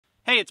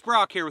Hey, it's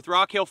Brock here with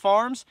Rock Hill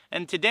Farms,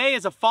 and today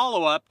is a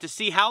follow-up to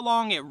see how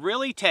long it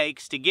really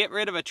takes to get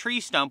rid of a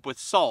tree stump with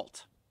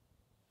salt.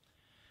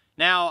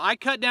 Now, I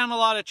cut down a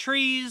lot of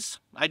trees,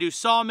 I do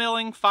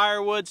sawmilling,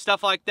 firewood,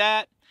 stuff like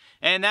that,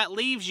 and that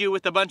leaves you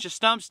with a bunch of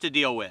stumps to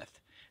deal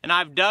with. And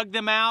I've dug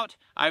them out,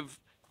 I've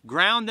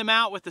ground them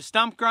out with the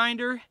stump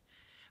grinder,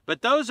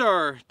 but those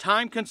are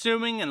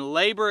time-consuming and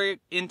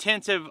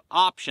labor-intensive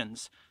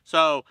options.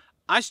 So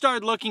I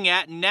started looking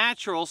at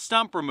natural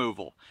stump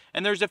removal,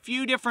 and there's a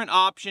few different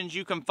options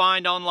you can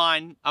find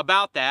online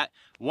about that.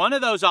 One of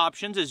those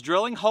options is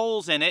drilling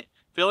holes in it,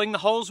 filling the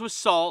holes with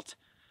salt,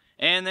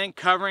 and then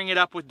covering it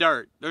up with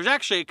dirt. There's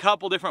actually a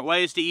couple different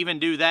ways to even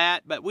do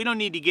that, but we don't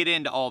need to get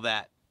into all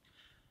that.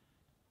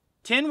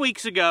 10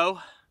 weeks ago,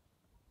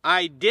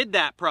 I did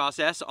that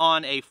process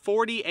on a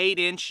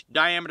 48-inch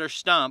diameter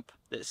stump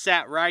that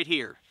sat right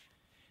here.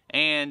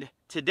 And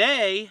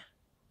today,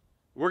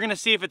 we're gonna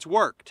see if it's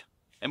worked.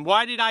 And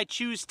why did I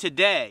choose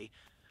today?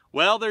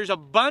 Well, there's a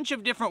bunch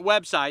of different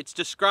websites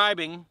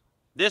describing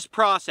this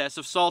process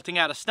of salting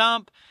out a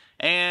stump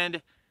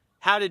and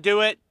how to do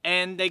it,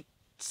 and they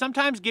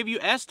sometimes give you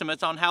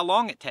estimates on how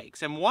long it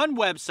takes. And one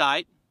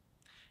website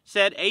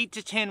said 8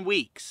 to 10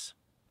 weeks.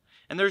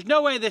 And there's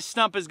no way this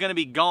stump is gonna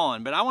be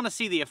gone, but I wanna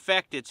see the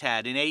effect it's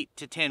had in 8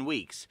 to 10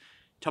 weeks.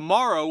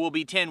 Tomorrow will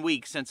be 10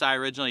 weeks since I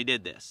originally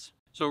did this.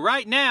 So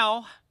right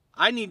now,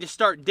 I need to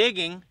start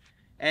digging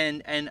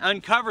and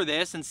uncover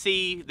this and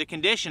see the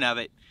condition of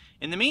it.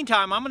 In the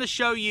meantime, I'm going to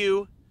show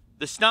you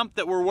the stump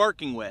that we're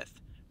working with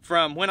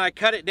from when I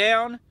cut it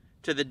down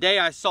to the day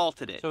I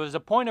salted it. So as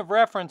a point of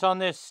reference on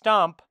this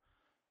stump,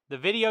 the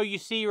video you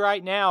see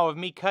right now of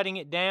me cutting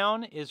it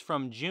down is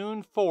from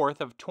June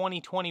 4th of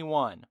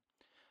 2021.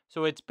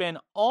 So it's been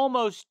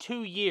almost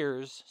 2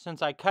 years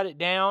since I cut it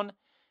down,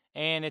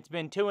 and it's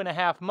been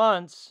 2.5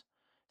 months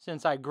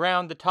since I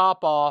ground the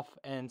top off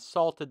and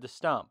salted the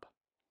stump.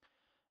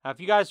 Now, if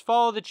you guys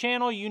follow the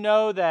channel, you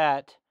know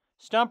that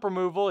stump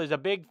removal is a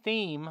big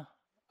theme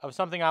of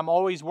something I'm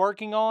always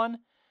working on,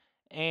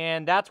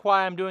 and that's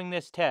why I'm doing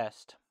this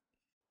test.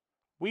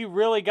 We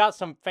really got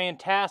some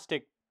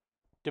fantastic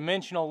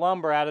dimensional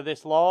lumber out of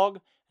this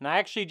log, and I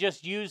actually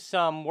just used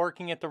some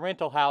working at the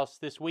rental house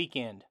this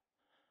weekend.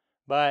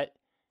 But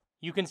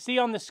you can see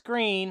on the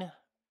screen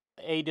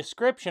a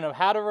description of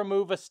how to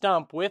remove a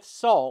stump with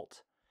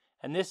salt,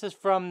 and this is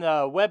from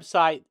the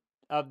website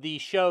of the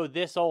show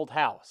This Old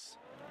House.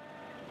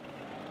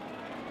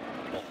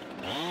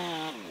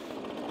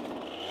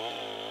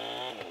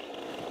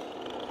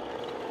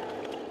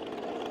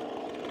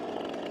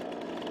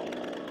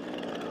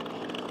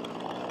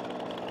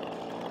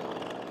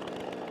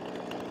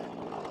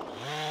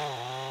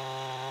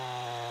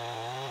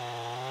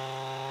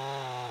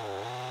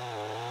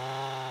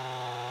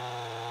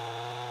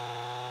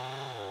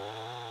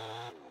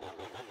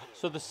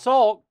 So the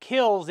salt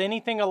kills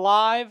anything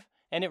alive,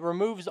 and it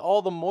removes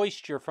all the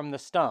moisture from the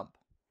stump.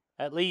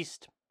 At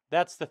least,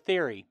 that's the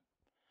theory.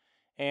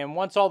 And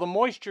once all the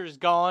moisture is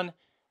gone,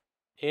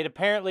 it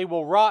apparently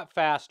will rot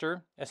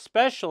faster,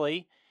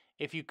 especially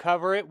if you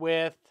cover it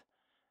with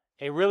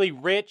a really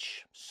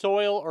rich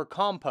soil or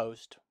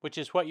compost, which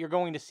is what you're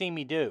going to see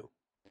me do.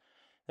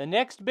 The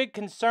next big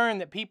concern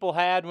that people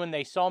had when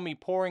they saw me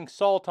pouring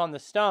salt on the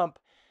stump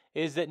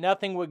is that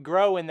nothing would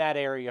grow in that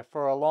area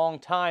for a long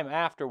time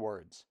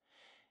afterwards.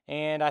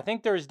 And I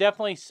think there's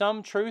definitely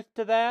some truth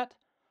to that,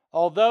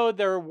 although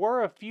there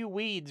were a few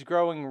weeds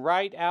growing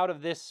right out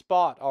of this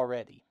spot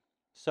already.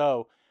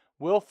 So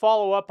we'll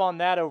follow up on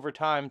that over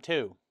time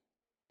too.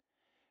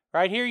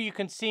 Right here you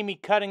can see me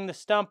cutting the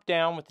stump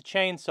down with the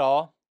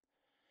chainsaw,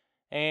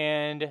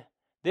 and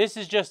this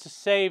is just to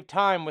save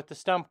time with the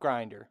stump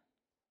grinder.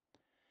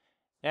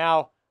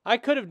 Now, I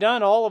could have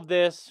done all of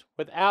this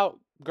without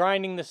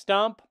grinding the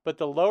stump, but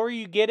the lower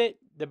you get it,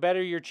 the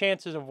better your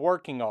chances of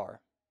working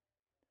are.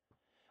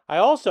 I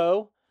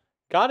also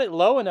got it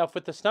low enough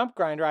with the stump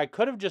grinder I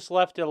could have just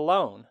left it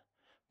alone,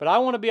 but I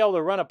want to be able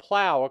to run a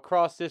plow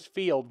across this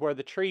field where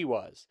the tree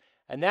was,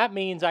 and that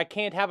means I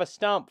can't have a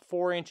stump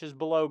 4 inches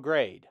below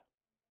grade.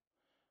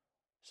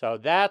 So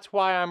that's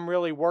why I'm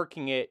really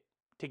working it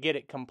to get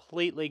it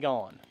completely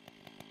gone.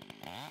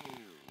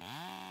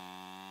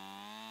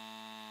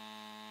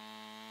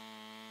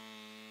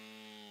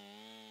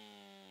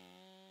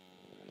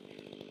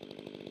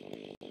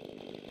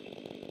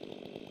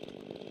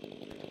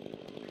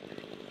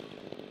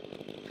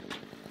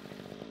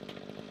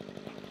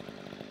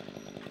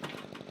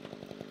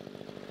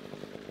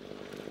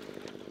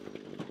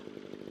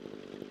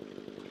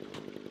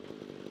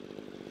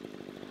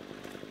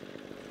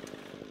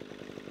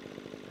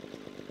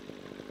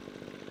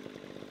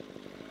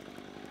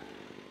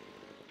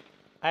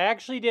 I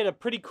actually did a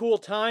pretty cool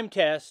time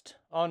test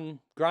on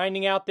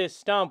grinding out this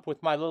stump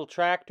with my little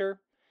tractor,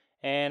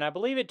 and I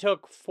believe it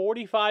took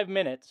 45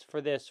 minutes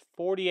for this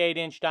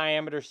 48-inch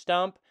diameter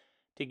stump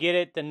to get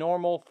it the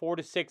normal 4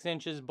 to 6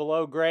 inches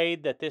below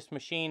grade that this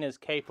machine is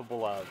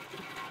capable of.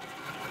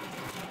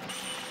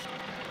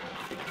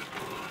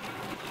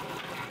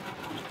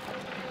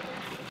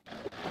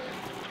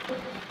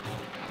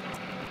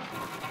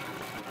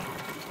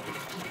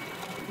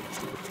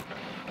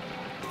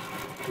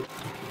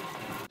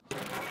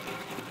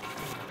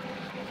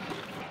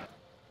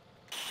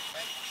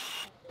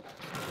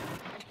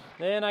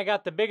 Then I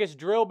got the biggest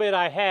drill bit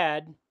I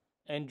had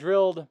and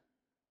drilled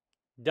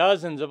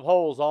dozens of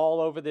holes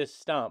all over this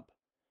stump.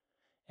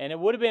 And it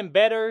would have been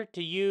better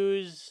to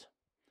use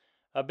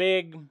a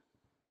big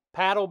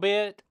paddle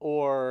bit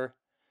or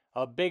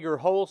a bigger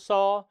hole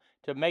saw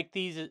to make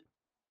these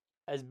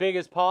as big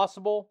as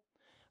possible.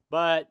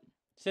 But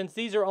since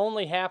these are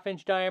only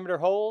 1/2-inch diameter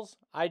holes,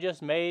 I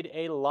just made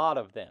a lot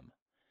of them.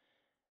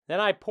 Then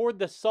I poured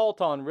the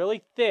salt on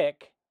really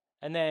thick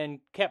and then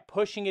kept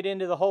pushing it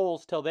into the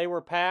holes till they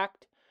were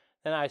packed.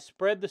 Then I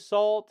spread the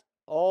salt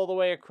all the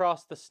way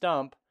across the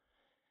stump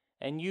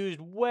and used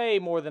way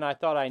more than I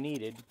thought I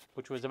needed,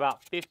 which was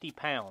about 50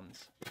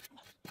 pounds.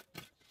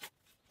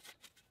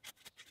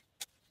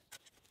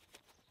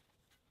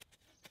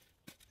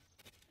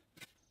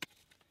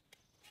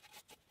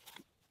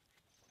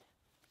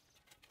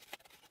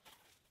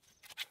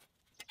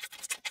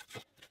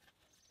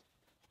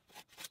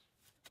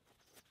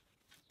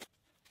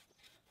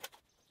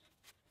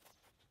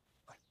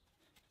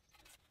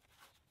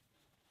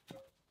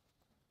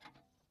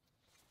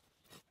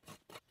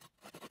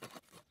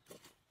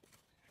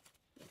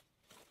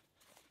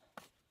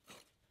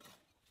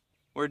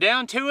 We're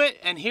down to it,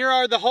 and here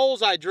are the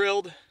holes I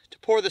drilled to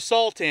pour the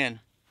salt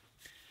in.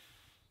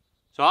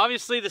 So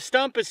obviously the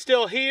stump is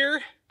still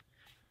here.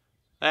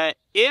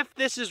 If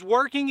this is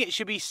working, it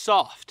should be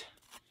soft.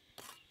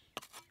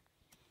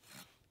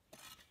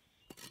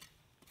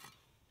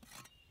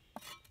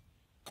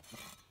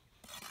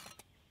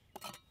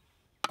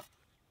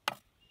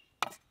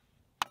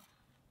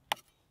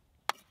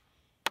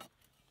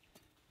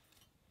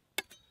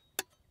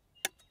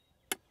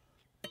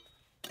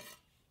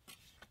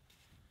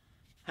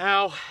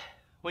 Now,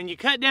 when you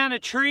cut down a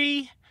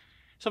tree,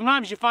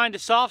 sometimes you find a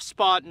soft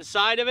spot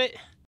inside of it.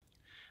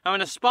 Now,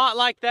 in a spot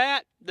like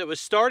that was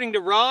starting to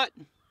rot,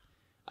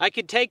 I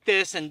could take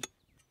this and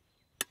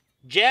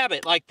jab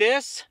it like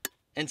this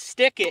and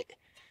stick it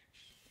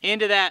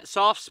into that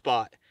soft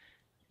spot.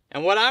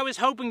 And what I was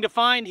hoping to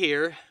find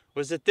here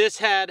was that this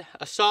had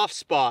a soft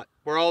spot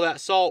where all that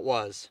salt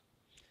was.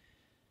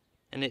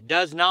 And it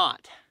does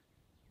not.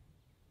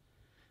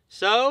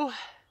 So,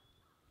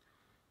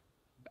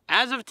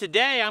 as of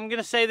today, I'm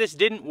going to say this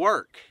didn't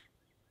work.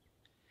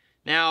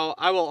 Now,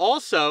 I will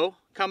also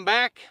come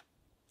back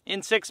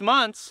in 6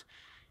 months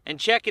and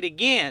check it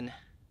again.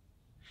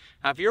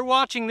 Now, if you're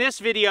watching this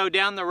video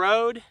down the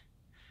road,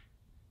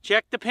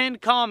 check the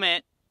pinned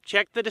comment,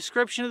 check the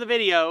description of the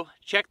video,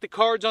 check the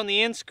cards on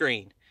the end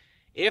screen.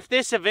 If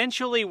this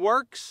eventually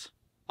works,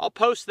 I'll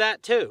post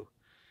that too.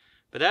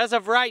 But as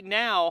of right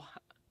now,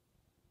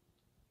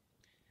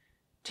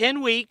 10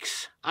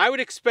 weeks, I would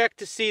expect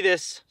to see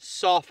this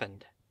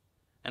softened.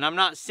 And I'm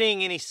not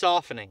seeing any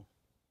softening.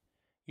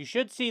 You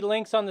should see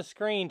links on the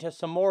screen to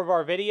some more of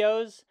our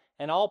videos,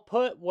 and I'll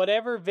put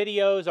whatever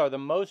videos are the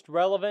most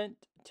relevant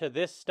to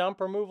this stump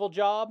removal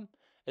job,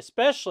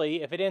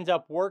 especially if it ends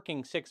up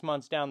working 6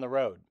 months down the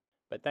road.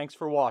 But thanks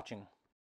for watching.